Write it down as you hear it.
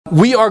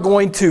We are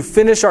going to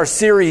finish our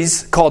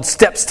series called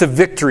Steps to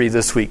Victory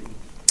this week.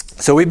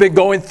 So we've been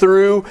going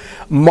through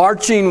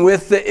marching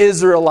with the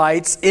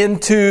Israelites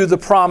into the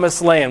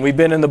promised land. We've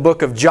been in the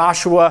book of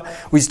Joshua.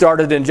 We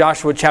started in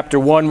Joshua chapter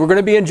 1. We're going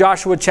to be in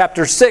Joshua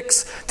chapter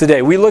 6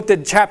 today. We looked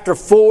at chapter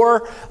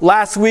 4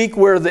 last week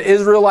where the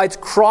Israelites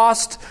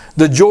crossed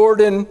the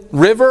Jordan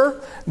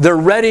River. They're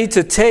ready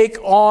to take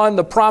on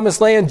the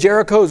promised land.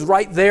 Jericho's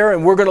right there,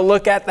 and we're going to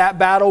look at that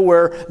battle,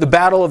 where the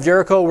Battle of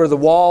Jericho, where the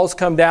walls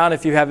come down.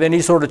 If you have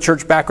any sort of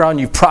church background,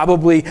 you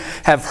probably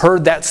have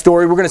heard that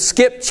story. We're going to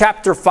skip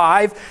chapter 5.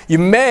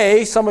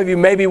 Some of you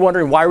may be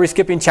wondering, why are we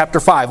skipping chapter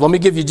 5? Let me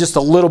give you just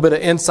a little bit of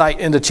insight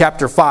into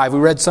chapter 5. We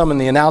read some in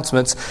the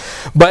announcements.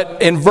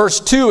 But in verse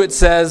 2 it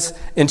says,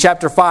 in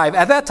chapter 5,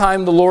 "At that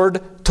time the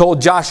Lord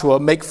told Joshua,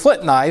 'Make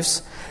flint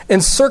knives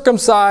and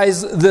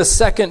circumcise the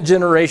second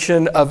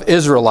generation of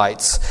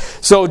Israelites.'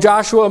 So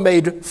Joshua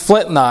made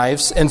flint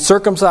knives and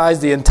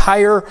circumcised the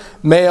entire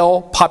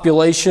male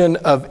population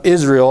of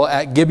Israel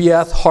at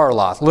Gibeath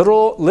Harloth."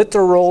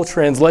 Literal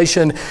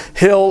translation,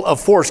 hill of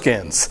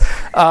foreskins.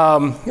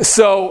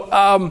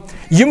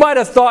 You might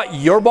have thought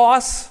your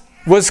boss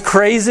was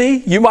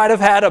crazy. You might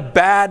have had a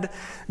bad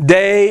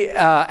day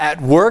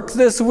at work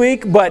this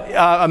week. But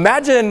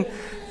imagine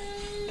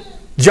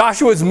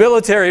Joshua's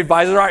military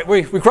advisor. All right,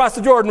 we crossed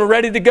the Jordan, we're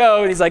ready to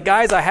go. And he's like,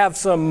 "Guys, I have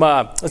some,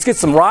 let's get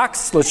some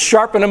rocks, let's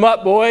sharpen them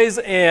up, boys,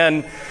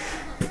 and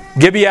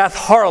Gibeath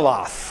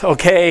Harloth,"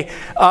 okay?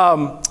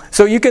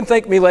 So you can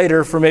thank me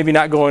later for maybe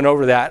not going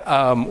over that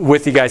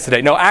with you guys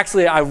today. No,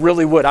 actually, I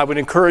really would. I would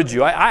encourage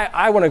you.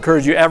 I want to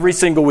encourage you every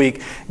single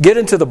week, get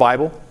into the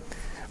Bible,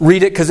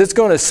 read it, because it's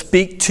going to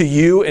speak to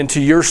you and to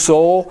your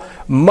soul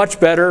much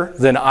better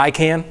than I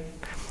can.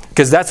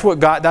 Because that's what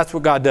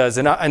God does.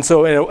 And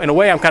so in a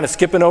way, I'm kind of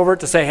skipping over it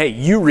to say, hey,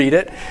 you read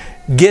it,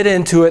 get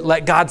into it,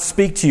 let God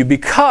speak to you.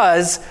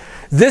 Because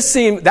that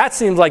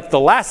seems like the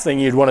last thing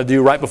you'd want to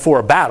do right before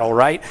a battle,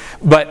 right?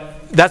 But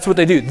that's what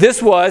they do.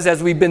 This was,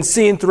 as we've been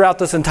seeing throughout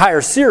this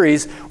entire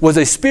series, was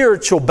a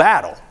spiritual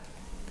battle.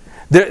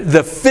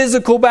 The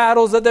physical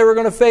battles that they were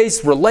going to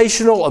face,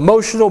 relational,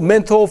 emotional,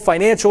 mental,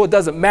 financial, it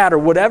doesn't matter.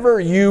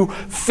 Whatever you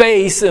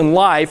face in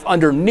life,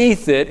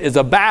 underneath it is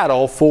a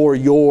battle for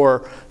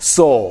your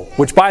soul.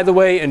 Which, by the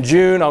way, in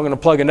June, I'm going to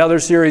plug another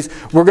series.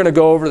 We're going to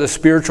go over the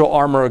spiritual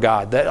armor of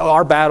God. That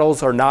our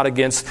battles are not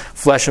against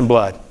flesh and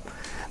blood.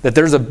 That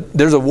there's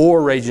a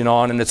war raging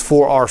on, and it's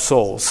for our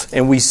souls.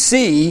 And we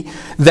see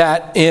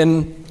that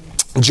in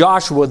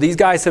Joshua, these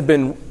guys have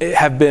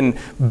been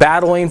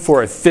battling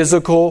for a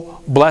physical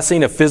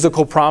blessing, a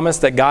physical promise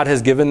that God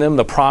has given them,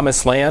 the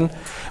promised land.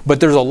 But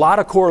there's a lot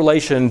of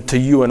correlation to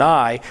you and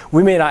I.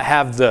 We may not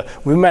have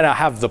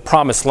the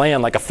promised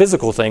land like a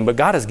physical thing, but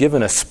God has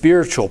given us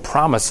spiritual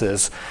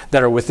promises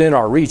that are within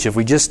our reach if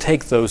we just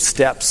take those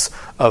steps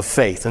of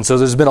faith. And so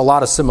there's been a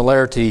lot of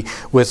similarity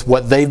with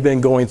what they've been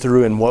going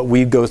through and what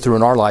we go through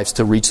in our lives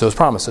to reach those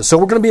promises. So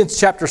we're going to be in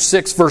chapter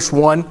 6, verse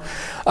 1.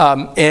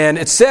 And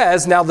it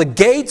says, "Now the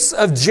gates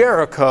of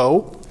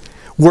Jericho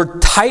were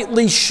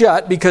tightly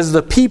shut because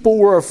the people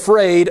were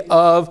afraid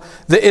of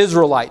the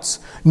Israelites.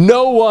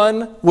 No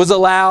one was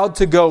allowed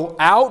to go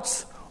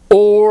out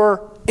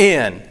or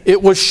in.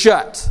 It was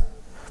shut."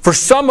 For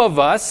some of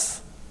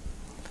us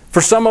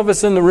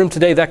in the room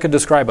today, that could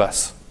describe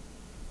us.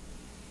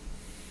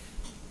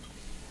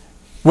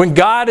 When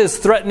God is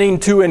threatening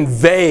to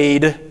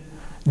invade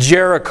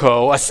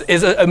Jericho,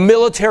 is a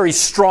military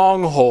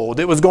stronghold.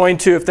 It was going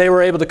to, if they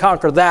were able to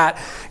conquer that,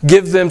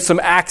 give them some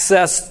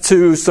access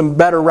to some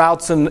better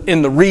routes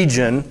in the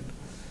region.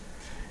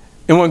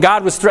 And when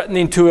God was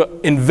threatening to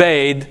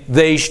invade,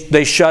 they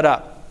shut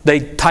up. They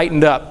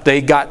tightened up.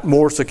 They got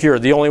more secure.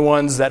 The only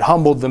ones that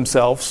humbled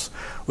themselves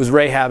was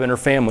Rahab and her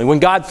family. When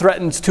God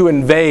threatens to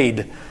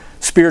invade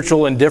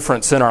spiritual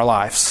indifference in our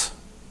lives,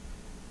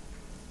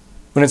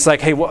 when it's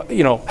like, I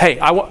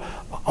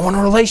want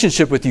a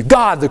relationship with you.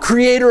 God, the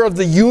creator of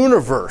the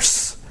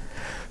universe,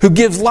 who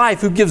gives life,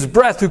 who gives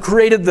breath, who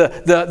created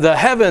the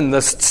heaven,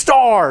 the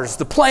stars,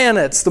 the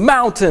planets, the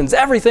mountains,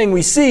 everything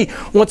we see,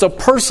 wants a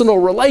personal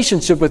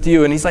relationship with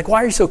you. And he's like,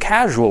 why are you so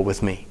casual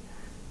with me?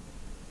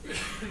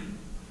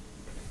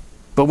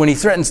 But when he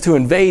threatens to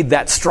invade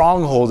that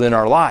stronghold in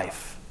our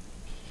life,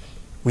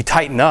 we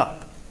tighten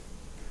up.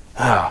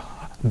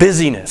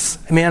 Busyness.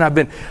 Man, I've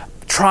been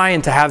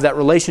trying to have that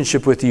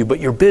relationship with you, but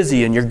you're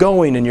busy and you're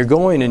going and you're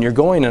going and you're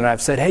going. And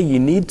I've said, hey, you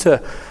need to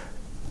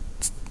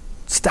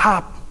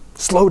stop,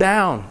 slow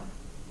down.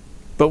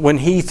 But when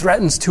he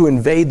threatens to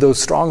invade those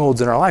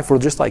strongholds in our life, we're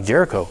just like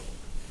Jericho.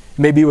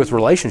 Maybe with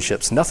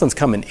relationships, nothing's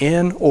coming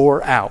in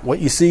or out. What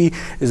you see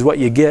is what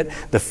you get.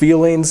 The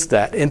feelings,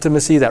 that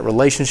intimacy, that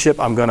relationship,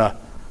 I'm gonna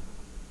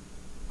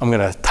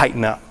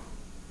tighten up.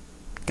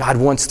 God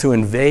wants to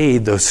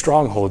invade those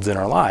strongholds in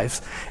our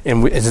lives.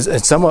 And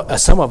some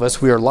of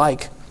us, we are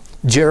like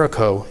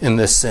Jericho in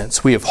this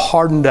sense. We have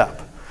hardened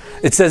up.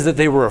 It says that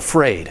they were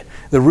afraid.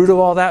 The root of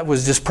all that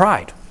was just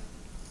pride.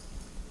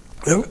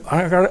 They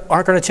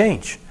aren't going to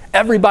change.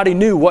 Everybody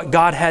knew what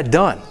God had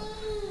done.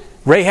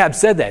 Rahab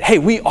said that. Hey,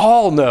 we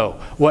all know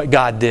what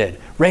God did.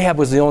 Rahab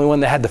was the only one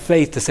that had the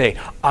faith to say,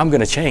 I'm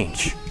going to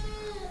change.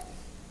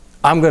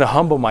 I'm going to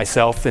humble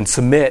myself and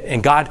submit.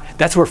 And God,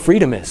 that's where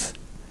freedom is.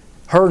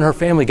 Her and her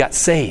family got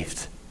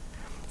saved.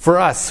 For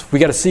us, we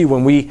got to see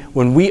when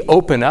we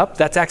open up,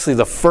 that's actually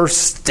the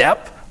first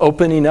step,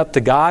 opening up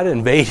to God,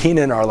 invading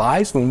in our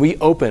lives. When we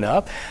open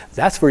up,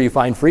 that's where you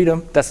find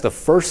freedom. That's the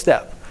first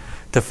step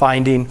to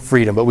finding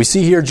freedom. But we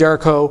see here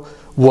Jericho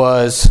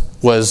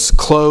was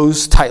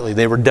closed tightly.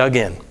 They were dug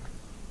in.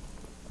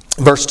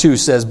 Verse 2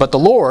 says, but the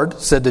Lord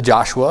said to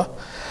Joshua,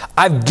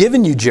 I've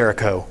given you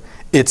Jericho,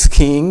 its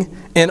king,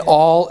 and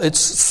all its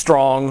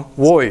strong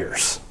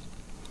warriors.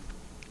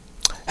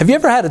 Have you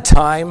ever had a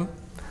time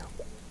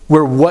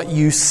where what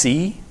you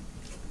see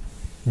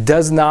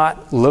does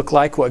not look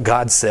like what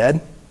God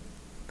said?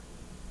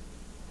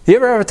 You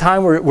ever have a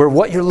time where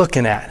what you're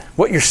looking at,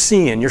 what you're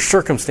seeing, your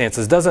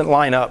circumstances doesn't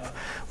line up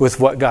with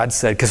what God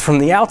said? Because from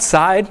the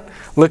outside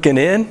looking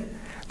in,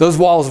 those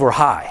walls were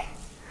high.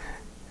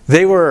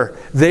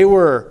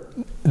 Jericho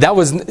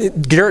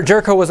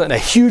wasn't a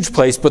huge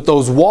place, but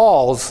those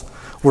walls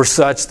were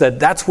such that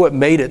that's what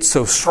made it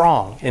so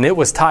strong. And it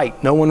was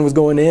tight. No one was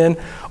going in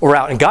or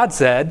out. And God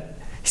said,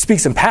 He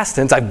speaks in past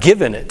tense, I've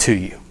given it to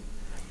you.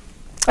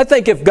 I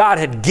think if God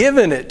had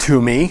given it to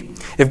me,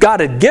 if God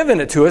had given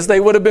it to us, they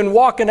would have been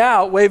walking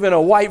out waving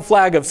a white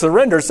flag of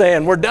surrender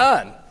saying, we're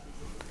done.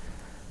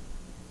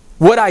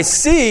 What I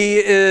see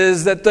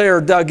is that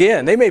they're dug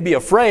in. They may be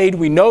afraid.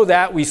 We know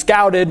that. We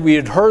scouted. We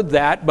had heard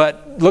that.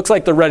 But looks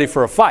like they're ready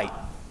for a fight.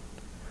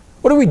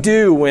 What do we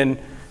do when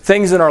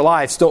things in our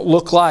lives don't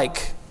look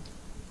like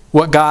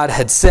what God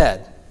had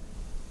said?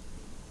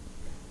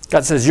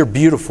 God says, you're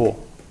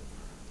beautiful.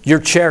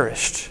 You're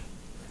cherished.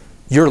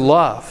 You're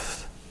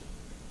loved.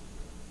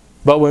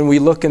 But when we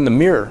look in the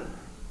mirror,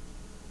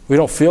 we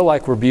don't feel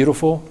like we're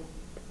beautiful.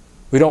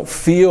 We don't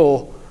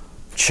feel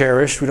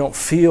cherished. We don't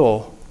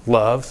feel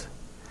loved.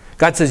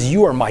 God says,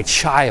 you are my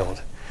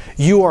child.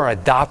 You are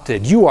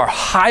adopted. You are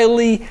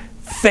highly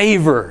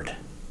favored.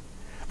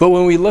 But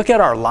when we look at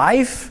our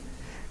life,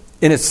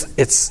 and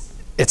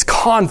it's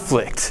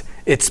conflict,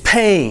 it's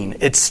pain,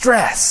 it's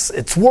stress,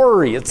 it's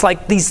worry, it's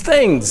like these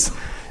things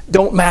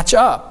don't match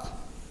up.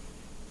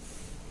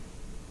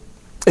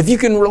 If you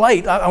can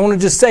relate, I want to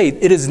just say,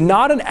 it is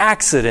not an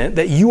accident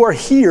that you are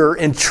here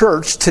in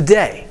church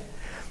today.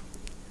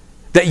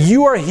 That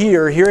you are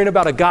here hearing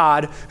about a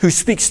God who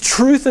speaks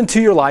truth into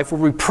your life,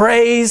 where we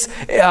praise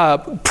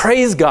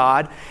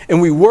God,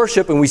 and we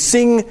worship, and we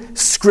sing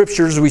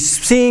scriptures, we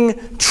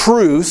sing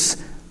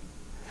truths,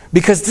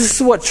 because this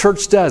is what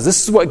church does.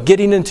 This is what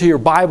getting into your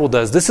Bible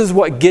does. This is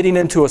what getting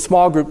into a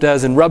small group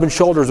does, and rubbing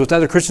shoulders with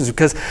other Christians.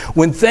 Because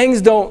when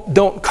things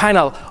don't kind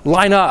of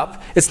line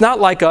up, it's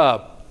not like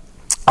a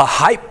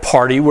hype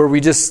party where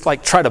we just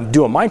like try to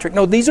do a mind trick.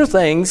 No, these are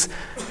things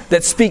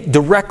that speak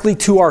directly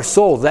to our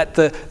soul. That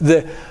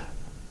the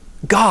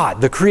God,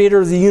 the creator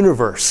of the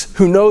universe,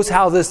 who knows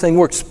how this thing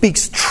works,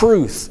 speaks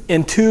truth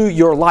into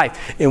your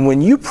life. And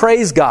when you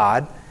praise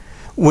God,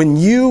 when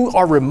you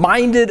are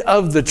reminded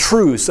of the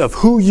truths of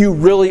who you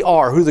really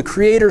are, who the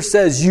Creator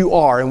says you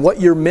are, and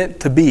what you're meant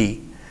to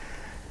be,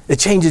 it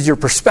changes your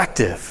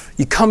perspective.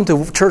 You come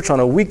to church on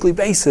a weekly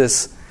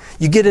basis.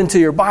 You get into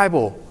your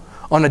Bible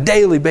on a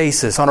daily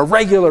basis, on a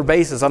regular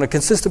basis, on a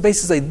consistent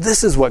basis. Say,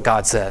 this is what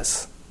God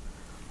says.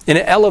 And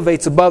it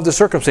elevates above the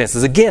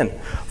circumstances. Again,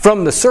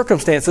 from the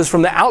circumstances,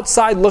 from the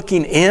outside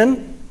looking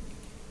in,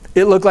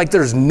 it looked like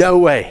there's no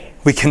way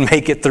we can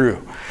make it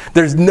through.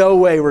 There's no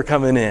way we're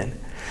coming in.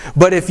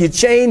 But if you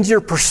change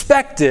your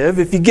perspective,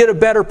 if you get a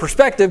better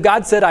perspective,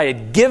 God said, I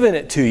had given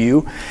it to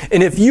you.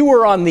 And if you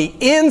were on the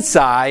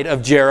inside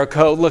of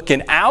Jericho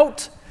looking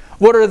out,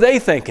 what are they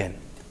thinking?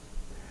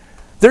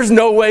 There's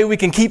no way we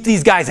can keep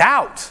these guys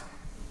out.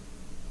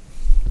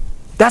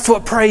 That's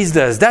what praise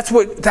does. That's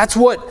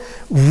what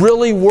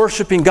really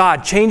worshiping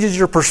God changes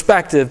your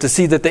perspective, to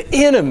see that the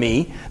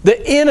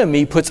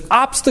enemy puts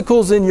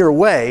obstacles in your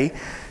way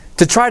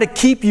to try to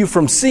keep you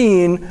from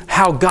seeing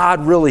how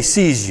God really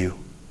sees you.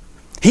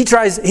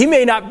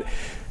 The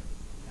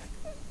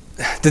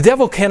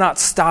devil cannot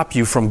stop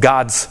you from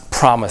God's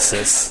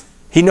promises.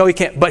 He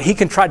can't, but he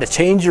can try to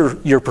change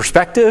your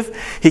perspective.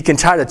 He can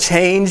try to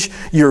change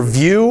your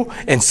view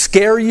and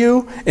scare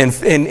you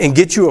and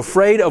get you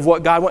afraid of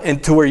what God wants,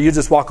 and to where you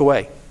just walk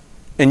away.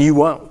 And you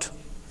won't.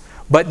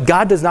 But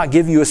God does not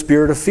give you a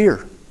spirit of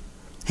fear.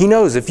 He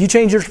knows if you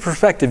change your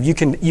perspective, you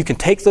can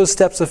take those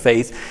steps of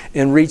faith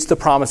and reach the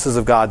promises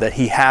of God that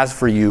He has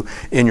for you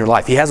in your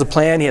life. He has a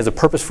plan. He has a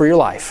purpose for your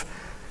life.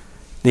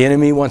 The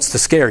enemy wants to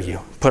scare you,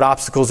 put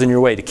obstacles in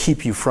your way to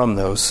keep you from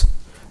those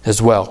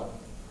as well.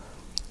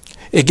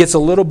 It gets a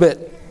little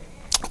bit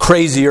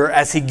crazier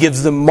as he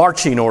gives them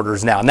marching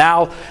orders now.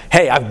 Now,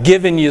 hey, I've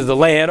given you the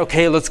land.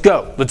 Okay, let's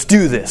go. Let's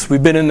do this.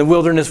 We've been in the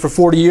wilderness for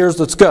 40 years.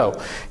 Let's go.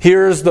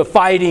 Here's the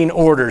fighting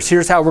orders.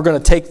 Here's how we're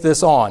going to take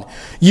this on.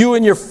 You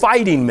and your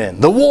fighting men,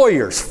 the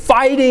warriors,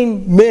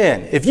 fighting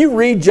men. If you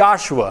read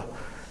Joshua,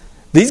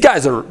 these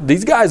guys are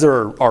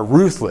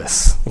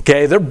ruthless.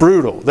 Okay, they're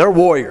brutal. They're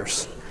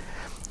warriors.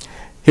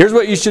 Here's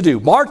what you should do.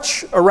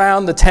 March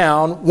around the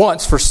town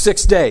once for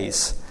 6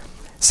 days.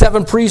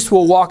 7 priests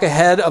will walk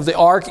ahead of the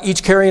ark,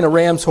 each carrying a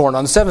ram's horn.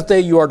 On the 7th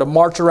day, you are to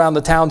march around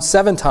the town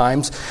 7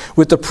 times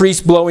with the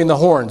priests blowing the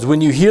horns.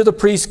 When you hear the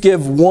priests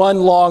give one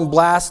long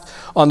blast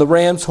on the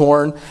ram's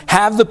horn,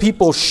 have the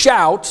people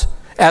shout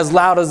as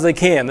loud as they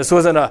can. This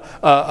wasn't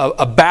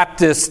a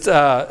Baptist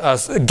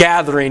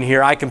gathering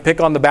here. I can pick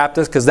on the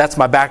Baptist because that's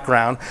my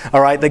background. All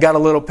right, they got a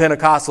little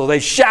Pentecostal. They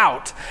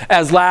shout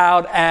as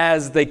loud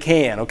as they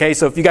can. Okay,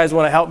 so if you guys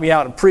want to help me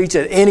out and preach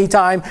at any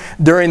time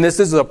during this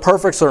is a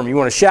perfect sermon. You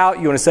want to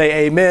shout, you want to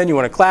say amen, you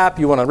want to clap,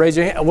 you want to raise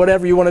your hand,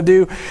 whatever you want to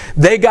do.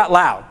 They got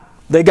loud.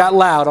 They got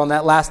loud on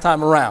that last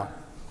time around.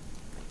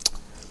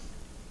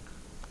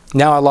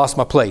 Now I lost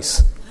my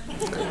place.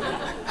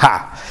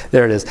 Ha!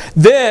 There it is.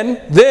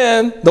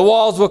 Then the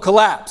walls will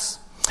collapse,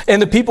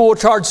 and the people will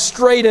charge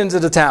straight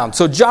into the town.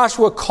 So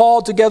Joshua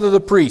called together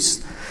the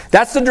priests.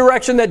 That's the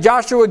direction that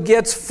Joshua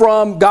gets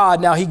from God.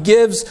 Now he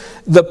gives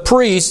the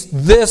priests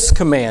this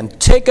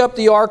command. Take up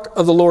the ark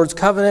of the Lord's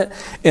covenant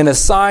and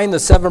assign the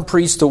 7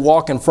 priests to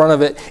walk in front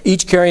of it,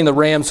 each carrying the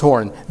ram's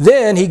horn.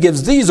 Then he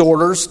gives these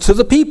orders to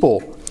the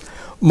people.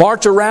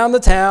 March around the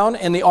town,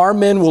 and the armed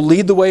men will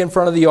lead the way in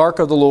front of the ark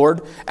of the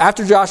Lord.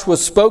 After Joshua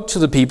spoke to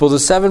the people, the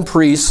 7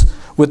 priests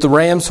with the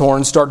ram's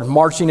horns started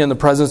marching in the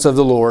presence of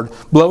the Lord,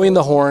 blowing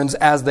the horns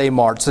as they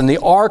marched. And the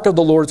ark of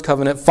the Lord's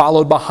covenant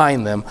followed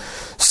behind them.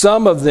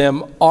 Some of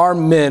them,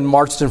 armed men,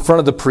 marched in front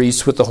of the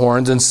priests with the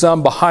horns, and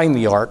some behind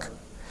the ark,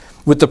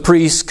 with the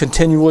priests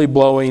continually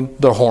blowing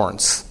their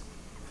horns.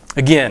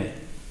 Again,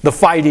 the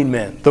fighting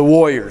men, the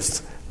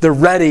warriors, they're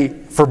ready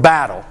for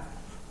battle.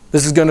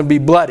 This is going to be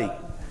bloody.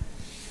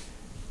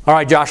 All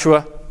right,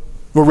 Joshua,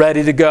 we're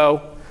ready to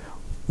go.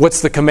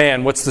 What's the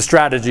command? What's the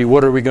strategy?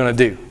 What are we going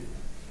to do?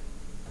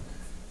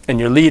 And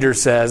your leader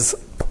says,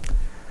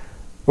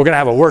 we're going to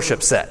have a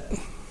worship set.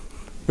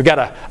 We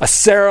got a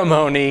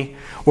ceremony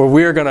where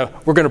we're going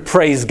to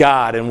praise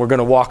God and we're going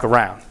to walk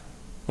around.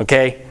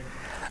 Okay?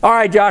 All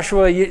right,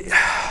 Joshua, it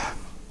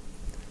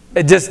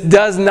just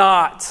does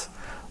not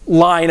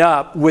line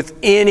up with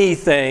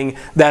anything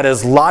that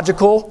is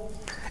logical.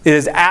 It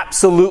is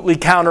absolutely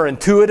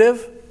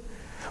counterintuitive.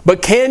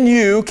 But can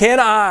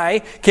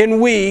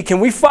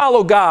we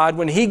follow God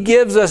when He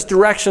gives us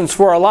directions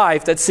for our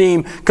life that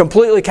seem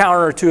completely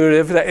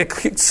counterintuitive,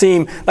 that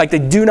seem like they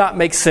do not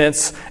make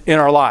sense in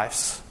our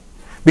lives?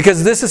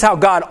 Because this is how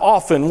God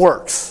often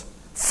works.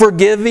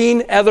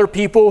 Forgiving other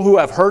people who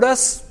have hurt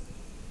us.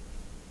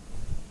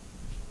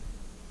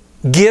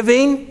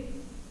 Giving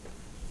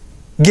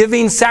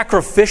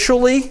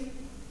sacrificially.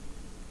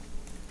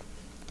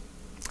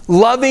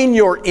 Loving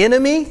your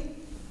enemy.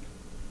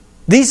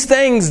 These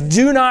things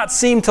do not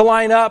seem to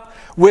line up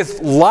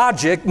with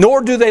logic,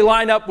 nor do they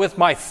line up with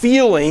my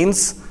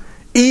feelings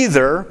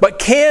either. But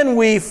can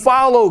we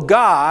follow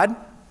God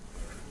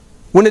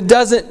when it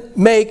doesn't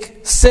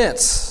make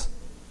sense?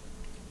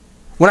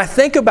 When I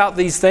think about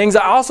these things,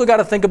 I also got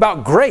to think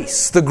about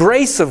grace, the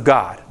grace of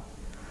God.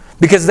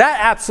 Because that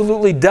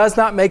absolutely does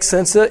not make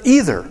sense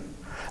either.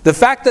 The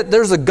fact that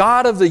there's a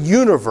God of the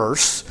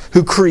universe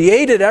who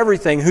created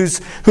everything,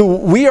 who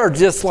we are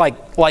just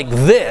like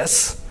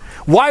this.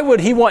 Why would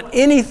He want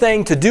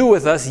anything to do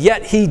with us,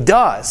 yet He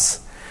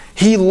does?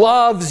 He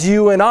loves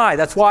you and I.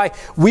 That's why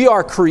we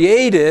are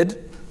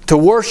created to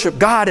worship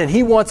God, and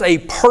He wants a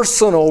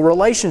personal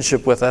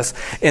relationship with us.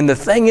 And the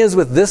thing is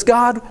with this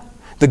God,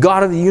 the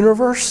God of the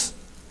universe,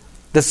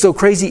 that's so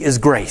crazy is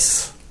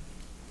grace.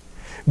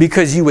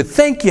 Because you would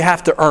think you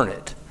have to earn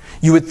it.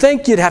 You would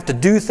think you'd have to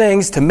do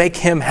things to make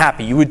Him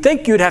happy. You would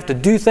think you'd have to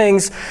do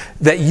things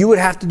that you would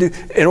have to do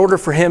in order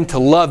for Him to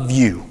love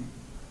you.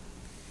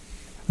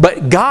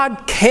 But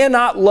God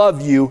cannot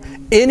love you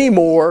any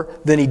more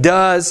than He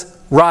does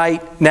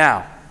right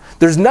now.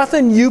 There's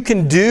nothing you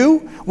can do,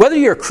 whether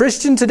you're a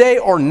Christian today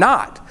or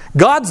not.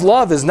 God's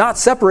love is not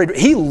separated.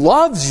 He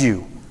loves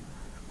you.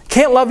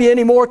 Can't love you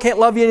any more, can't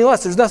love you any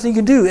less. There's nothing you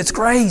can do. It's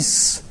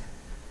grace.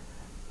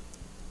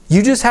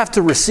 You just have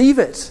to receive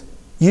it.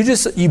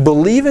 You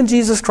believe in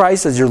Jesus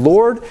Christ as your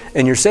Lord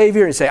and your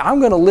Savior, and you say, I'm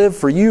going to live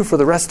for you for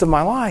the rest of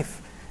my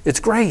life. It's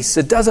grace.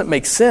 It doesn't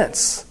make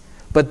sense.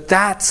 But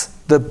that's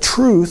the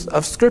truth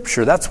of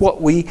Scripture. That's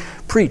what we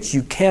preach.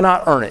 You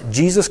cannot earn it.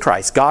 Jesus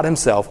Christ, God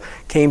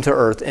Himself, came to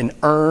earth and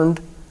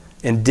earned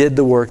and did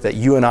the work that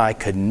you and I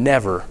could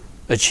never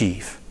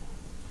achieve.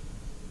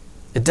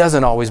 It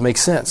doesn't always make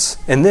sense.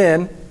 And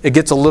then it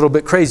gets a little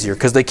bit crazier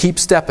because they keep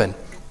stepping.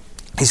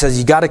 He says,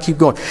 you got to keep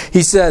going.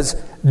 He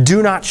says,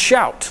 do not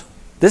shout.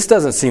 This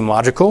doesn't seem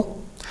logical.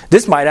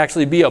 This might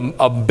actually be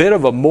a bit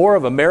of more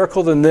of a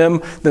miracle than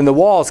the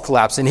walls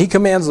collapsing. He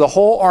commands the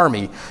whole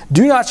army,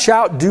 do not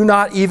shout, do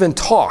not even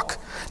talk.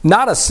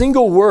 Not a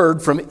single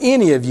word from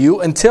any of you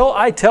until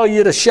I tell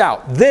you to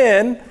shout.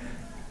 Then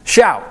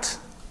shout.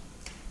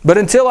 But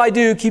until I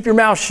do, keep your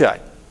mouth shut.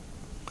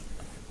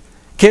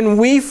 Can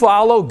we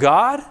follow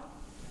God?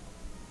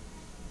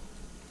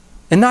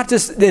 And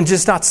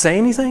just not say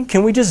anything?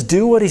 Can we just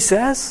do what He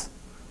says?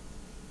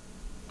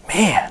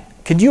 Man,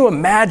 can you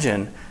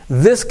imagine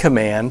this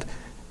command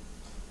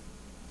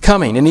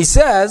coming. And he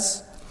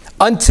says,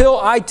 until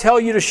I tell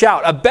you to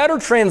shout. A better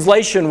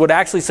translation would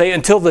actually say,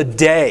 until the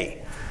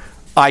day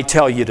I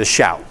tell you to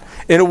shout.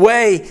 In a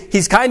way,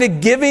 he's kind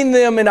of giving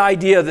them an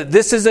idea that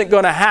this isn't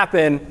going to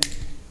happen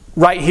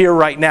right here,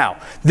 right now.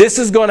 This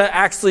is going to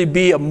actually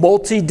be a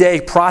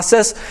multi-day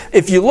process.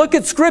 If you look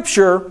at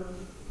Scripture,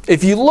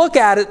 if you look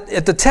at it,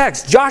 at the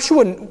text,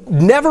 Joshua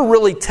never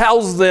really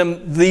tells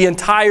them the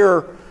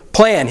entire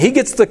plan. He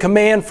gets the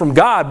command from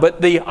God,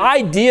 but the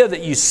idea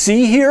that you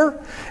see here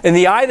and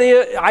the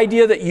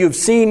idea that you've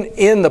seen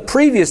in the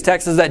previous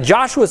text is that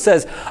Joshua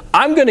says,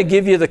 I'm going to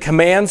give you the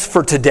commands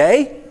for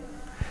today.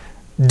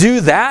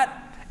 Do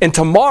that, and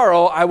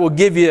tomorrow I will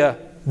give you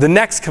the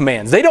next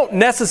commands. They don't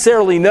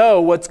necessarily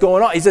know what's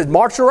going on. He says,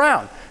 march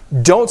around.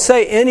 Don't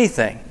say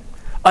anything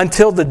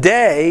until the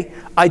day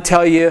I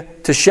tell you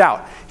to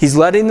shout. He's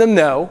letting them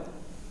know.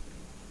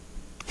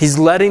 He's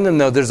letting them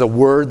know there's a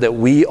word that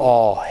we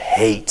all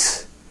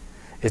hate.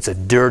 It's a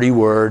dirty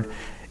word.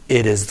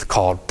 It is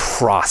called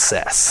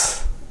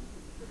process.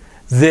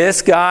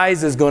 This,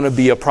 guys, is going to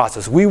be a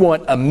process. We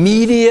want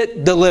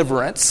immediate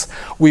deliverance.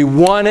 We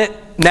want it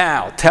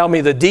now. Tell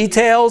me the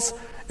details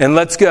and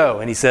let's go.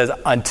 And he says,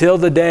 until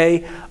the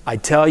day I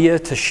tell you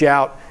to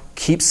shout,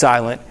 keep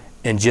silent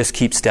and just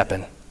keep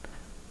stepping.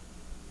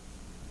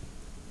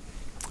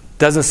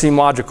 Doesn't seem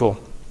logical.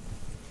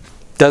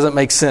 Doesn't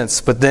make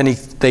sense. But then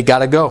they got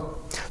to go.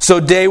 So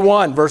day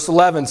 1, verse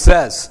 11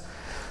 says,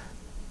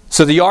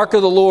 so the ark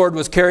of the Lord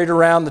was carried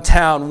around the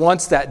town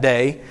once that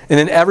day, and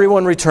then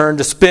everyone returned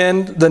to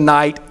spend the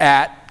night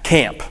at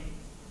camp.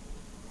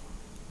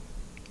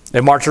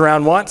 They march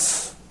around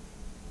once,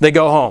 they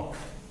go home.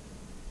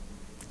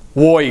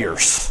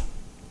 Warriors.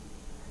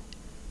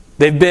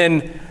 They've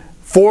been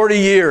 40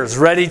 years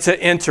ready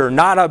to enter.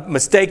 Not a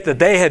mistake that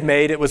they had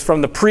made. It was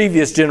from the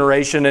previous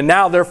generation, and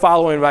now they're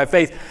following by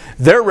faith.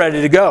 They're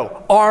ready to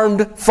go.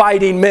 Armed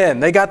fighting men.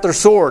 They got their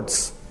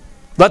swords.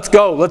 Let's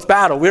go. Let's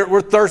battle.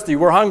 We're thirsty.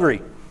 We're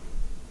hungry.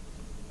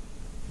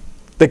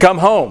 They come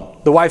home.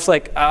 The wife's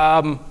like,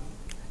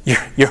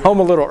 you're home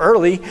a little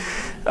early.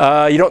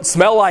 You don't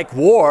smell like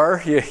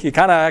war. You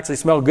kind of actually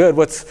smell good.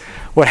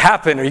 What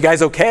happened? Are you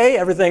guys okay?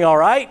 Everything all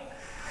right?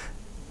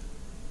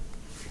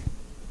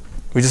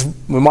 We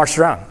marched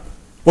around.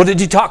 Well,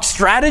 did you talk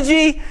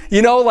strategy?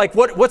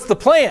 What's the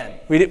plan?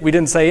 We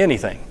didn't say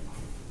anything.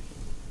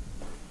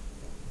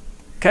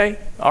 Okay,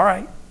 all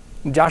right.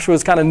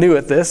 Joshua's kind of new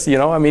at this,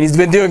 he's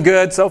been doing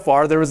good so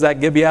far. There was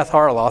that Gibeath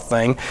Harloth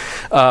thing.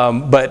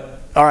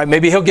 But, all right,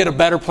 maybe he'll get a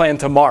better plan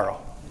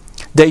tomorrow.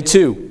 Day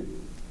 2.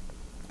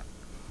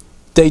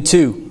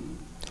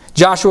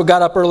 Joshua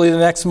got up early the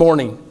next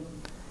morning,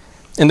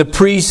 and the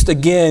priest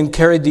again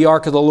carried the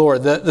ark of the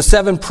Lord. The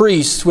 7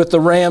 priests with the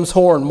ram's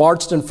horn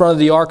marched in front of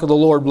the ark of the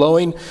Lord,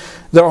 blowing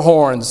their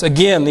horns.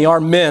 Again, the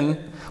armed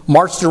men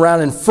marched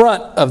around in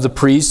front of the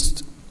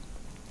priest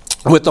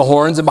with the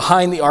horns and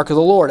behind the ark of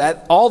the Lord.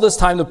 At all this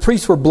time, the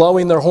priests were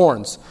blowing their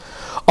horns.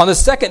 On the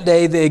second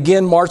day, they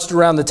again marched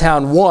around the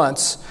town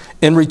once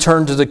and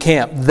returned to the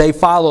camp. They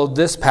followed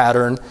this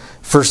pattern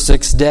for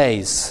 6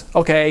 days.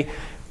 Okay,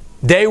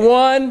 day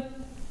 1,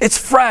 it's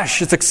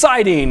fresh, it's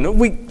exciting.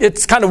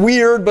 It's kind of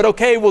weird, but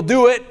okay, we'll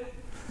do it.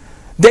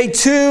 Day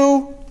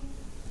 2,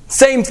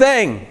 same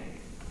thing.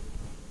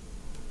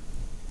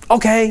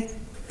 Okay.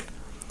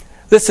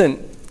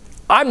 Listen,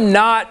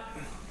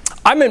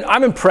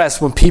 I'm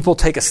impressed when people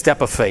take a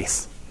step of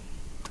faith.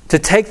 To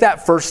take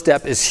that first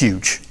step is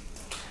huge.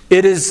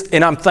 It is,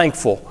 and I'm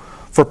thankful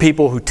for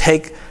people who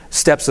take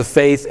steps of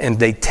faith and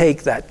they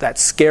take that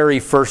scary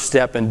first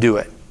step and do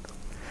it.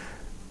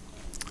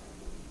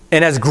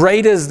 And as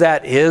great as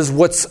that is,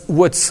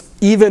 what's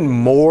even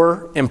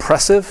more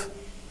impressive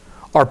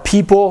are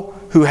people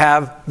who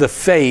have the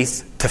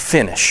faith to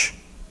finish.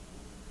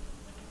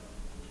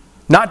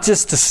 Not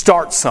just to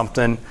start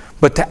something,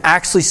 but to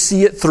actually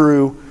see it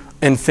through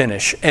and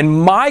finish. And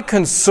my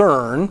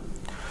concern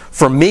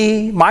for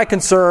me, my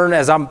concern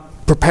as I'm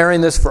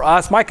preparing this for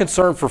us, my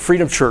concern for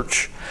Freedom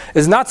Church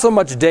is not so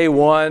much day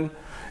 1,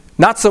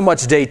 not so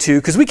much day 2,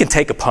 because we can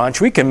take a punch.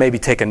 We can maybe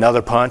take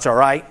another punch, all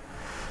right?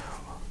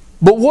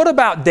 But what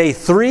about day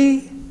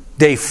 3,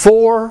 day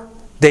 4,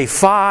 day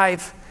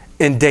 5,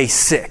 and day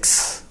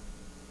 6?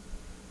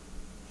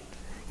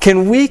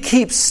 Can we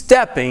keep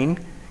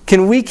stepping?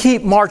 Can we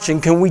keep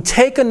marching? Can we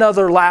take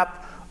another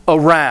lap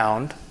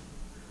around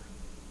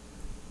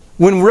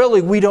when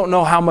really we don't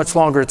know how much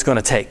longer it's going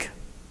to take?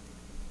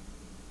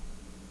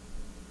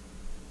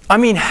 I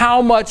mean,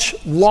 how much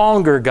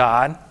longer,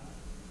 God,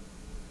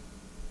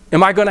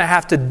 am I going to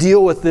have to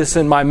deal with this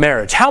in my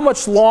marriage? How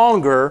much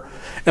longer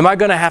am I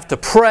going to have to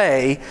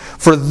pray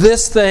for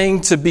this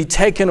thing to be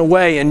taken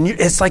away? And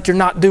it's like you're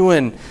not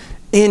doing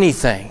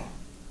anything.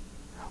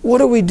 What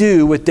do we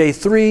do with day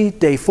 3,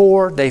 day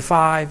 4, day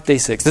 5, day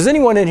 6? Does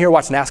anyone in here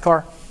watch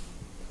NASCAR?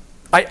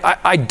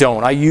 I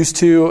don't. I used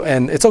to,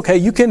 and it's okay.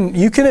 You can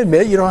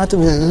admit you don't have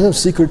to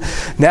secret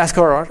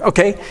NASCAR.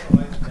 Okay.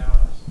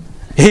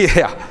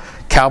 Yeah,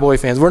 Cowboy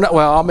fans. We're not.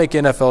 Well, I'll make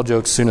NFL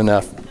jokes soon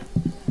enough.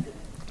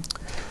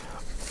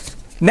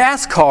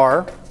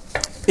 NASCAR,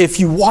 if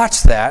you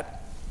watch that,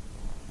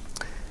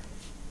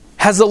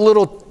 has a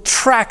little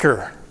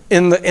tracker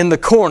in the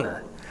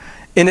corner.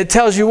 And it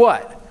tells you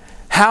what?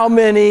 How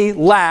many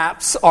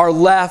laps are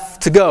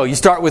left to go. You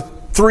start with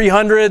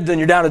 300, then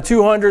you're down to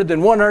 200,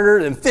 then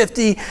 100, then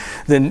 50,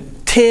 then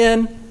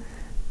 10.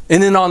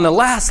 And then on the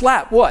last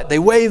lap, what? They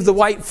wave the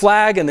white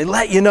flag and they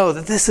let you know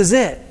that this is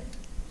it.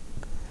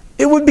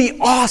 It would be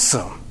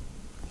awesome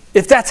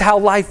if that's how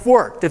life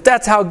worked, if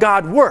that's how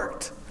God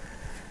worked.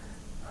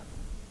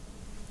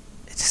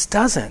 It just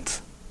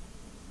doesn't.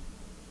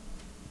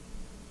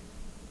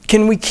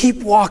 Can we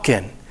keep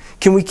walking?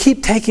 Can we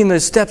keep taking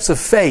those steps of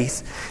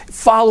faith,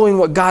 following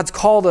what God's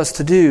called us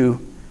to do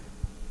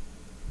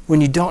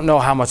when you don't know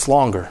how much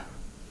longer?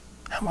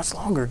 How much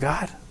longer,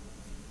 God?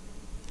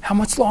 How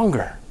much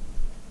longer?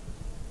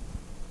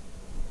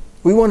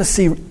 We want to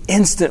see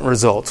instant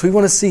results. We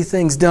want to see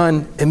things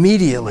done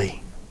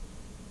immediately.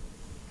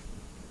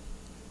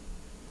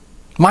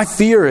 My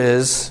fear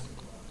is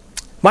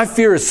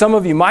some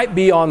of you might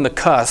be on the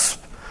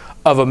cusp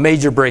of a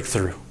major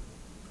breakthrough.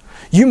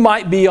 You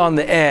might be on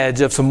the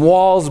edge of some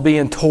walls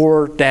being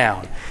torn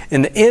down.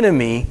 And the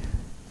enemy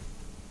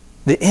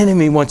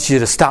wants you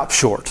to stop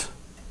short.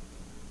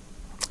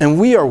 And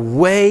we are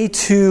way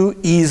too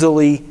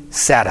easily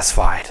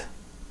satisfied.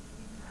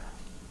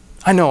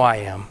 I know I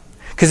am.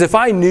 Because if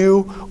I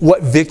knew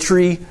what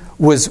victory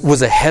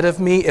was ahead of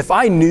me, if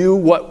I knew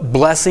what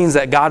blessings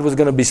that God was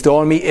going to bestow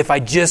on me, if I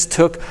just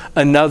took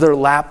another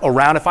lap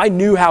around, if I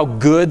knew how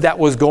good that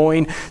was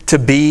going to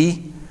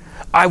be,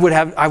 I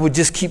would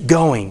just keep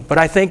going. But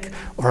I think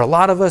for a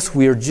lot of us,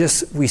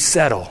 we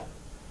settle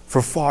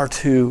for far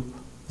too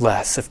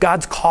less. If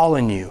God's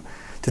calling you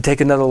to take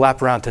another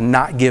lap around, to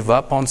not give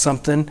up on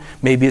something,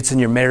 maybe it's in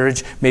your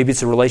marriage, maybe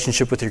it's a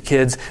relationship with your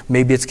kids,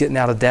 maybe it's getting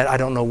out of debt, I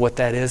don't know what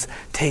that is,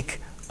 take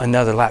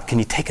another lap. Can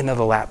you take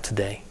another lap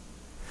today?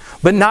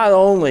 But not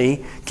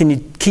only can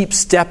you keep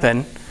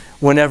stepping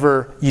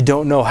whenever you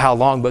don't know how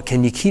long, but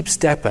can you keep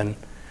stepping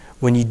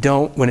when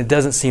it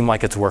doesn't seem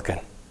like it's working?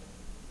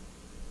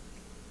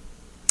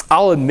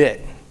 I'll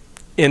admit,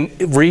 in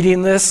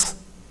reading this,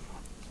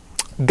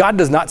 God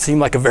does not seem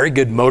like a very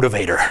good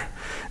motivator.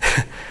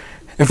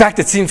 In fact,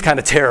 it seems kind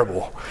of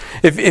terrible.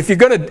 If you're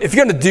going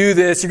to do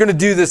this, you're going to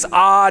do this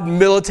odd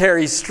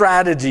military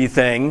strategy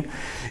thing,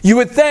 you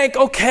would think,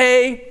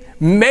 okay,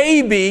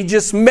 maybe,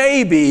 just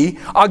maybe,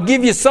 I'll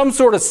give you some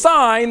sort of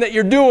sign that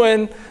you're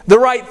doing the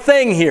right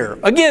thing here.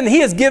 Again, he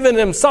has given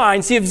them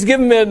signs. He has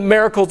given them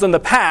miracles in the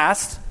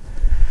past.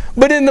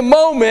 But in the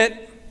moment,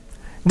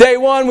 day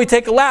one, we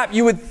take a lap,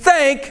 you would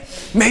think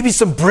maybe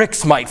some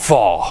bricks might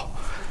fall.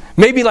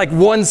 Maybe like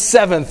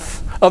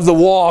 1/7 of the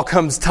wall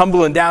comes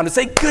tumbling down and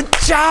say, good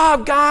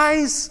job,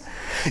 guys.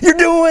 You're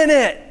doing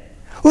it.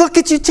 Look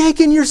at you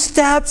taking your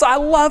steps. I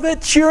love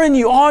it. Cheering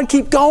you on.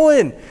 Keep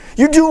going.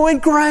 You're doing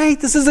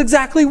great. This is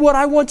exactly what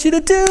I want you to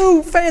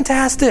do.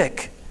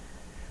 Fantastic.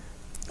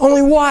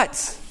 Only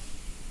what?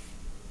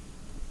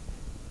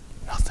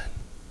 Nothing.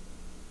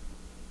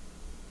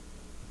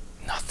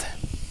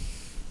 Nothing.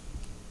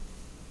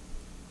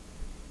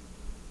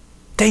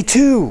 Day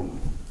 2.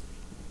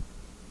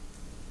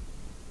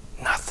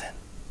 Nothing.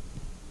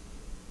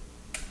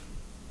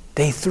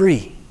 Day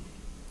 3.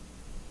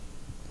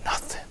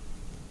 Nothing.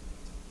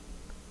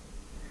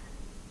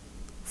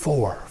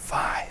 4,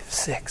 5,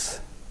 6.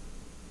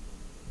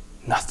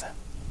 Nothing.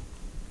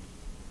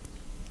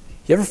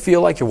 You ever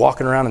feel like you're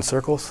walking around in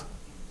circles?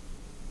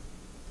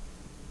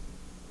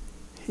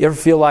 You ever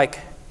feel like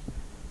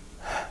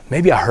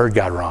maybe I heard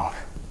God wrong?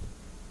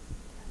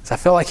 Because I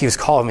felt like he was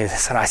calling me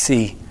this and I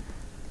see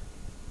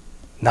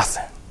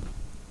nothing.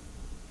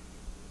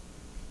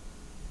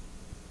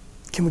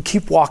 Can we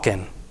keep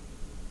walking?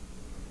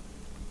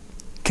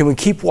 Can we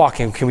keep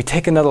walking? Can we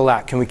take another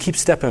lap? Can we keep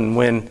stepping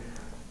when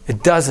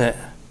it doesn't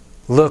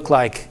look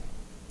like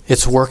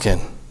it's working?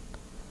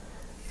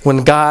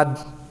 When God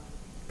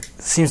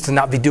seems to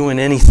not be doing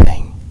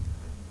anything?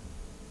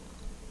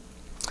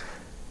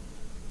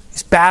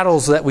 These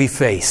battles that we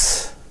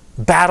face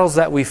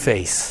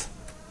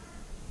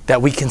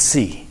that we can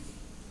see,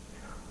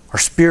 are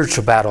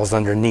spiritual battles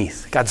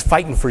underneath. God's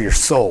fighting for your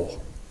soul.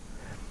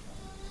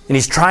 And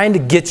he's trying to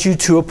get you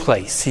to a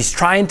place. He's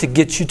trying to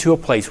get you to a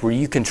place where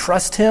you can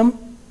trust him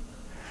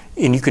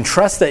and you can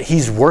trust that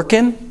he's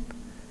working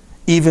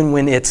even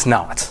when it's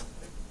not.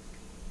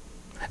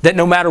 That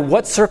no matter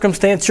what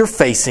circumstance you're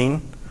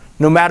facing,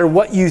 no matter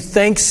what you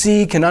think,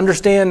 see, can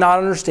understand, not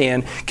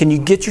understand, can you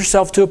get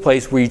yourself to a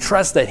place where you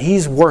trust that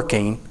he's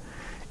working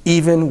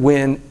even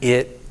when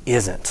it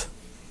isn't?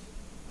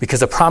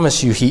 Because I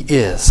promise you he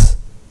is.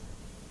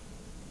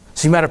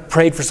 So you might have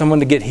prayed for someone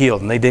to get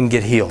healed and they didn't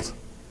get healed.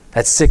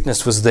 That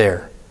sickness was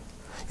there.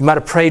 You might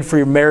have prayed for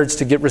your marriage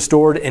to get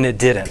restored and it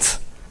didn't.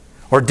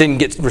 Or it didn't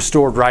get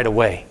restored right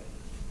away.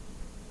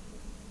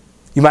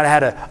 You might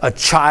have had a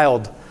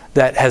child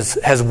that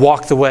has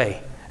walked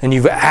away and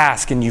you've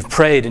asked and you've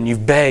prayed and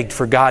you've begged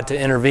for God to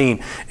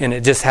intervene and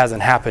it just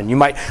hasn't happened. You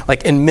might,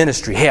 like in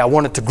ministry, hey, I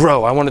want it to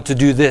grow. I want it to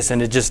do this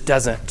and it just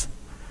doesn't.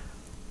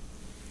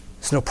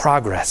 There's no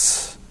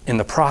progress in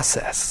the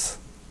process.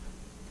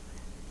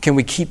 can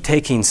we keep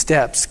taking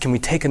steps? Can we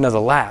take another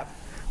lap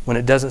when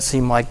it doesn't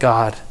seem like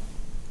God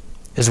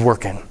is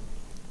working?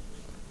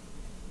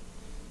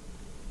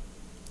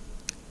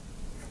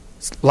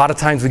 A lot of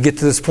times we get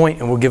to this point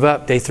and we'll give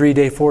up. Day 3,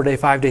 day 4, day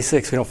 5, day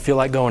 6. We don't feel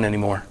like going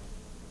anymore.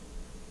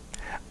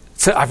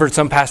 So I've heard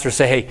some pastors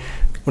say, hey,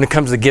 when it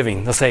comes to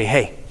giving, they'll say,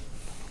 hey,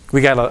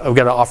 we got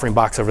an offering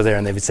box over there.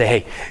 And they would say,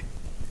 hey,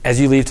 as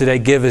you leave today,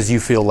 give as you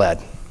feel led.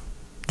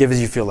 Give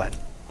as you feel led.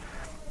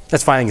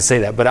 That's fine, I can say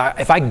that. But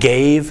if I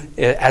gave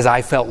as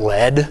I felt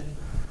led,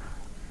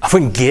 I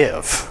wouldn't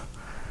give.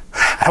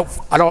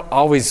 I don't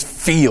always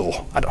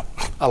feel. I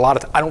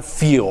don't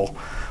feel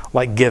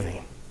like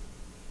giving.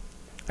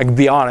 I can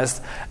be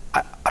honest.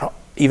 I don't,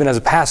 even as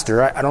a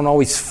pastor, I don't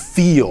always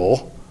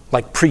feel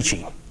like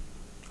preaching.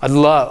 I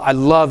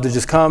love to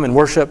just come and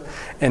worship,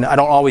 and I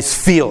don't always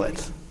feel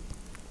it.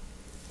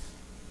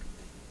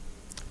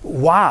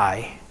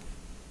 Why?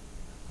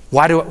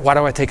 Why do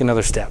I take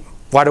another step?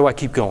 Why do I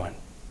keep going,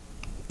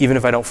 even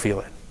if I don't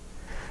feel it?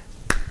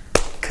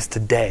 Because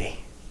today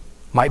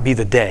might be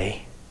the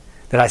day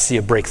that I see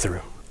a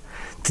breakthrough.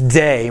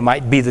 Today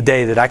might be the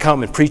day that I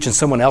come and preach and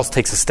someone else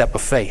takes a step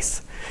of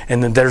faith.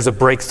 And then there's a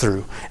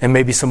breakthrough, and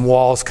maybe some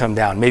walls come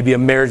down. Maybe a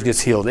marriage gets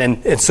healed.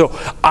 And so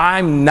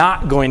I'm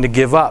not going to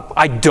give up.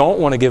 I don't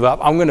want to give up.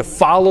 I'm going to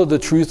follow the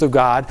truth of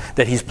God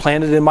that He's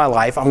planted in my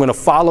life. I'm going to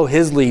follow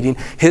His leading,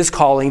 His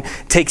calling,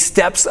 take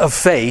steps of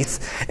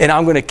faith, and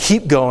I'm going to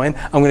keep going.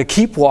 I'm going to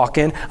keep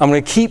walking. I'm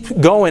going to keep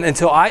going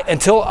until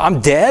I'm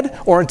dead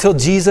or until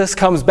Jesus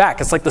comes back.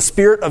 It's like the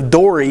spirit of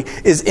Dory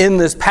is in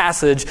this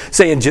passage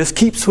saying, just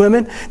keep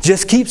swimming,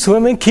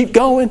 keep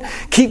going,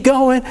 keep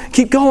going,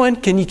 keep going.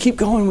 Can you keep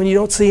going when you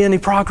don't see any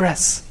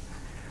progress?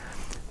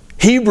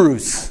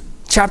 Hebrews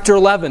chapter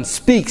 11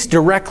 speaks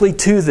directly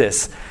to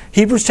this.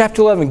 Hebrews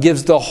chapter 11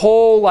 gives the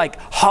whole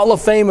hall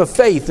of fame of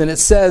faith, and it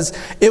says,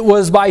 it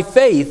was by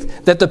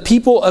faith that the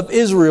people of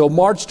Israel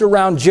marched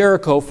around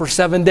Jericho for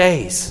 7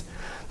 days.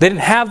 They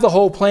didn't have the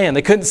whole plan.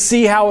 They couldn't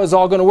see how it was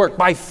all going to work.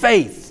 By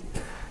faith.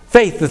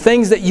 Faith, the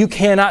things that you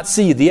cannot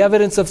see, the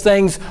evidence of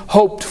things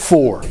hoped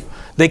for.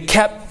 They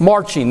kept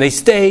marching. They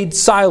stayed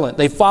silent.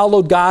 They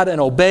followed God and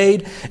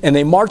obeyed, and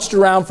they marched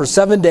around for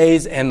 7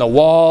 days, and the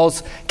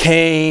walls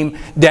came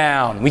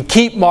down. We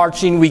keep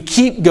marching. We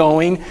keep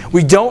going.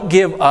 We don't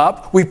give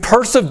up. We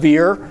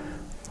persevere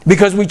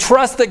because we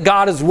trust that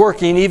God is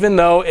working even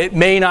though it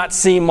may not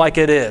seem like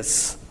it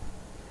is.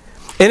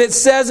 And it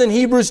says in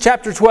Hebrews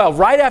chapter 12,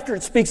 right after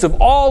it speaks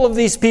of all of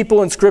these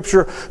people in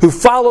Scripture who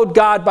followed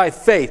God by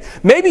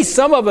faith. Maybe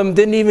some of them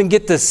didn't even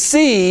get to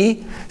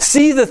see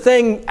the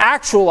thing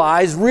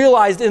actualized,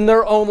 realized in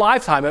their own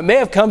lifetime. It may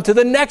have come to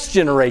the next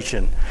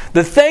generation.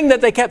 The thing that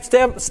they kept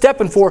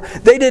stepping for,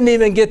 they didn't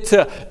even get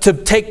to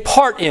take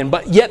part in,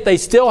 but yet they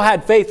still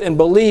had faith and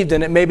believed,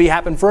 and it maybe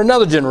happened for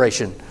another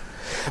generation.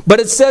 But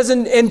it says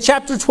in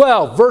chapter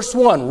 12, verse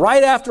 1,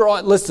 right after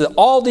it listed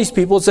all these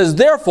people, it says,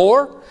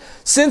 therefore,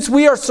 since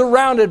we are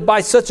surrounded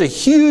by such a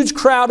huge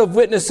crowd of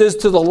witnesses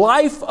to the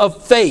life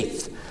of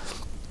faith,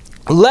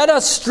 let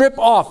us strip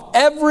off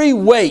every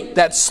weight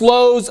that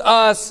slows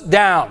us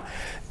down.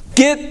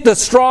 Get the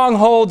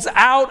strongholds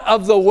out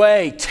of the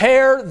way.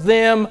 Tear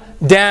them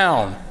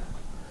down.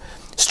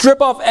 Strip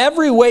off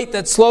every weight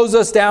that slows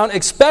us down,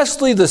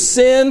 especially the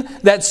sin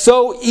that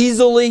so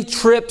easily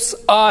trips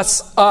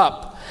us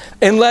up.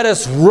 And let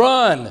us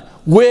run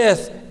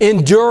with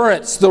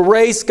endurance the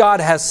race God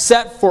has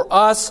set for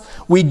us.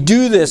 We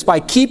do this by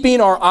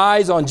keeping our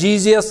eyes on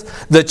Jesus,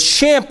 the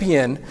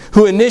champion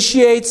who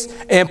initiates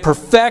and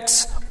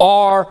perfects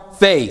our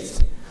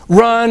faith.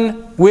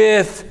 Run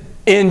with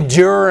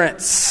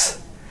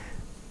endurance.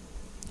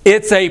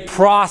 It's a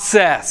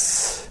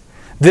process.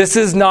 This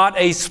is not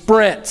a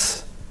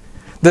sprint.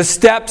 The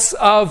steps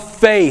of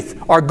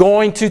faith are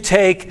going to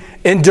take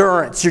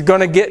endurance. You're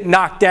going to get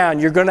knocked down.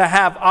 You're going to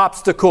have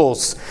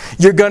obstacles.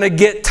 You're going to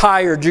get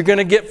tired. You're going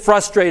to get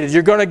frustrated.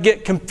 You're going to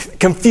get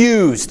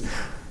confused.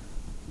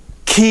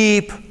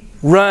 Keep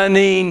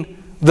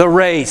running the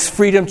race.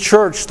 Freedom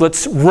Church,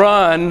 let's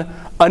run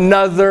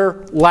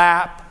another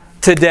lap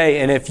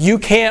today. And if you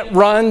can't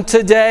run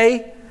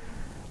today,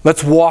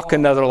 let's walk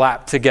another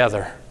lap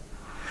together.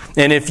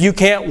 And if you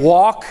can't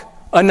walk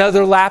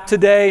another lap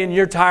today and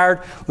you're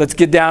tired, let's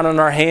get down on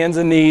our hands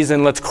and knees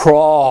and let's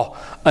crawl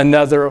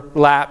another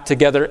lap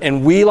together.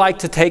 And we like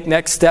to take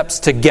next steps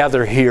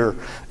together here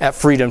at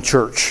Freedom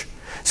Church.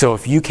 So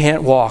if you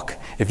can't walk,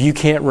 if you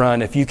can't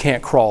run, if you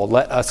can't crawl,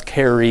 let us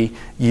carry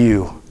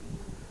you.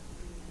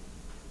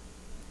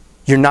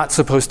 You're not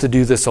supposed to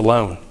do this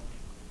alone.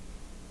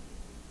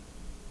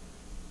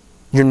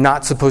 You're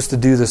not supposed to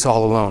do this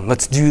all alone.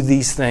 Let's do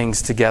these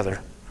things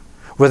together.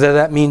 Whether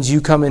that means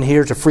you come in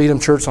here to Freedom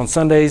Church on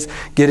Sundays,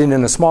 getting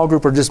in a small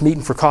group, or just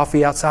meeting for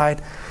coffee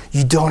outside,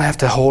 you don't have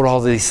to hold all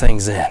these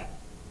things in.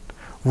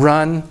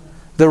 Run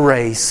the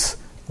race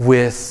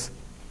with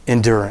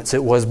endurance.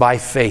 It was by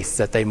faith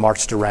that they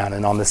marched around,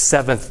 and on the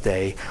seventh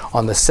day,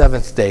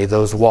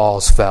 those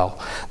walls fell.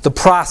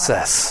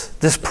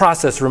 This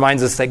process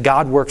reminds us that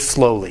God works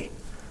slowly.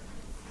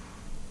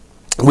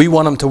 We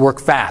want him to work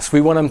fast.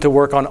 We want him to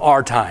work on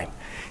our time.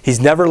 He's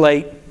never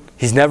late.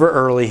 He's never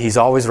early. He's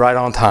always right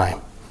on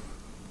time.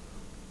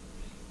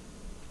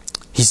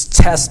 He's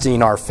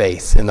testing our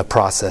faith in the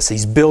process.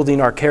 He's building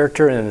our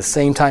character, and at the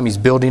same time, he's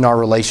building our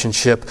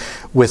relationship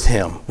with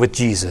him, with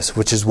Jesus,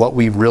 which is what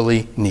we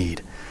really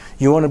need.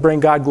 You want to bring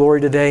God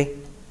glory today?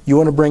 You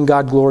want to bring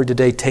God glory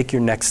today? Take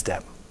your next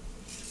step.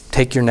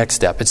 Take your next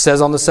step. It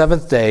says on the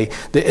seventh day,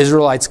 the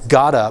Israelites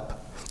got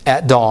up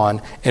at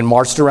dawn and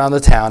marched around the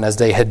town as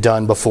they had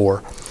done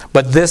before.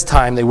 But this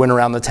time they went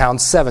around the town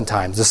 7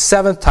 times. The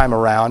 7th time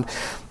around,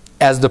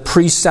 as the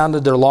priests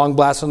sounded their long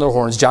blasts on their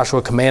horns,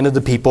 Joshua commanded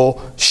the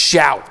people,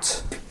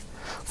 "Shout,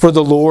 for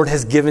the Lord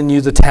has given you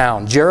the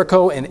town.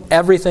 Jericho and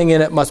everything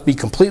in it must be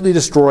completely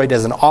destroyed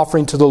as an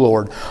offering to the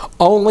Lord.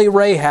 Only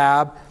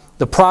Rahab,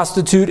 the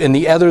prostitute, and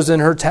the others in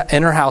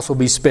her house will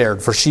be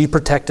spared, for she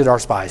protected our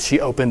spies." She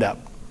opened up.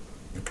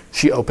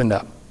 She opened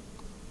up.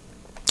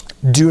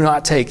 "Do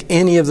not take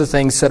any of the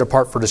things set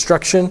apart for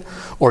destruction,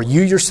 or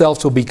you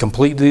yourselves will be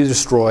completely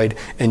destroyed,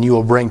 and you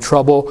will bring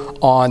trouble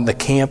on the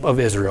camp of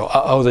Israel."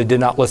 They did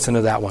not listen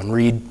to that one.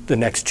 Read the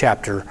next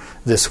chapter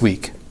this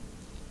week.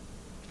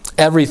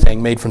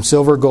 "Everything made from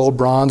silver, gold,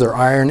 bronze, or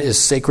iron is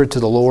sacred to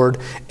the Lord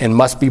and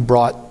must be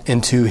brought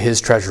into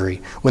his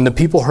treasury." When the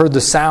people heard the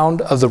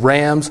sound of the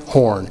ram's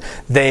horn,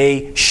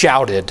 they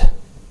shouted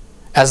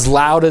as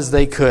loud as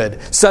they could.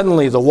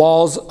 Suddenly the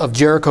walls of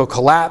Jericho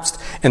collapsed,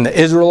 and the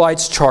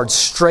Israelites charged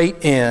straight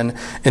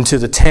into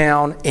the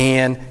town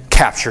and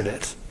captured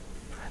it.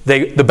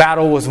 The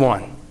battle was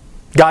won.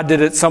 God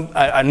did it.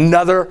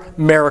 Another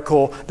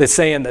miracle that's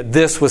saying that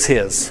this was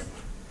his.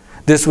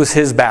 This was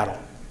his battle.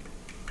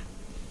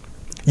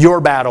 Your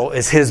battle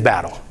is his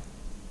battle.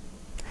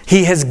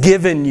 He has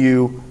given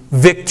you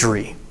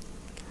victory,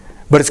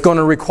 but it's going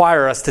to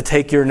require us to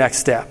take your next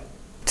step.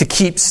 To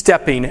keep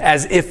stepping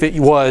as if it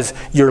was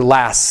your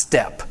last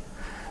step.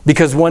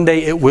 Because one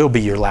day it will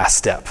be your last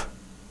step.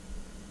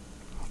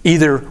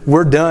 Either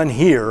we're done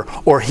here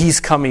or he's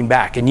coming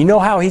back. And you know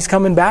how he's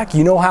coming back?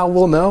 You know how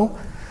we'll know?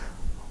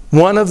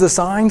 One of the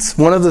signs,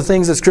 one of the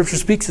things that Scripture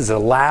speaks is a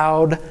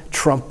loud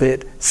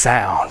trumpet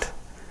sound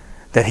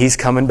that he's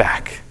coming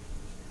back.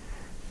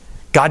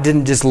 God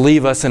didn't just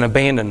leave us and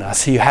abandon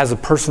us. He has a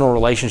personal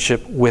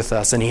relationship with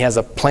us, and he has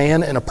a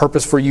plan and a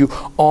purpose for you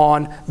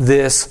on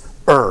this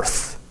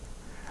earth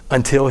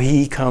until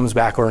he comes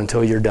back or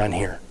until you're done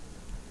here.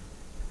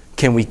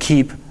 Can we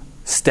keep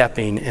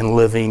stepping and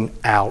living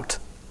out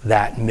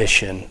that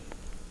mission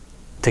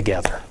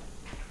together?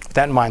 With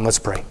that in mind, let's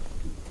pray.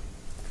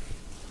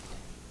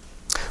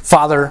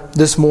 Father,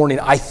 this morning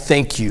I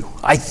thank you.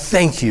 I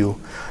thank you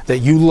that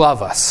you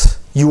love us.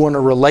 You want a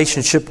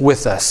relationship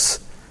with us.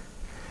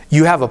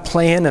 You have a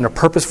plan and a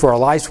purpose for our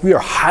lives. We are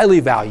highly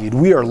valued.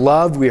 We are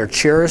loved. We are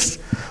cherished.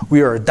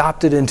 We are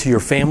adopted into your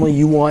family.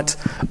 You want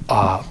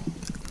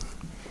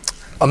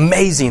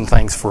amazing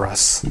things for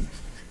us.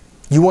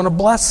 You want to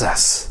bless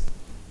us.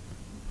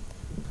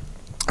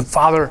 And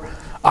Father,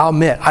 I'll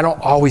admit, I don't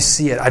always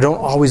see it. I don't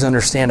always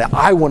understand it.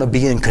 I want to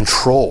be in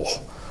control.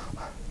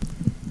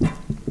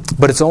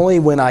 But it's only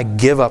when I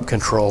give up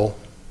control,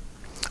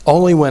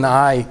 only when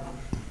I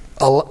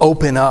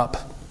open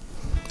up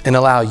and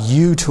allow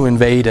you to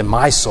invade in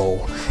my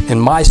soul, in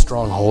my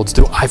strongholds,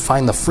 do I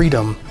find the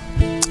freedom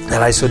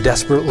that I so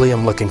desperately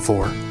am looking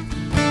for.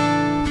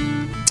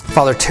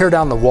 Father, tear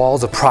down the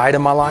walls of pride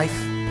in my life.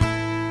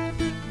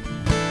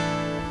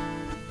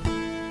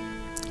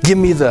 Give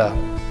me the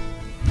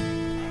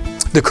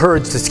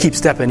courage to keep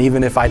stepping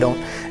even if I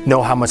don't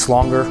know how much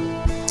longer,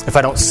 if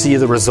I don't see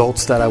the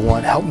results that I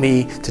want. Help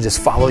me to just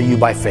follow you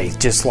by faith,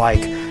 just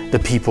like the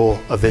people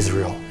of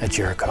Israel at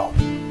Jericho.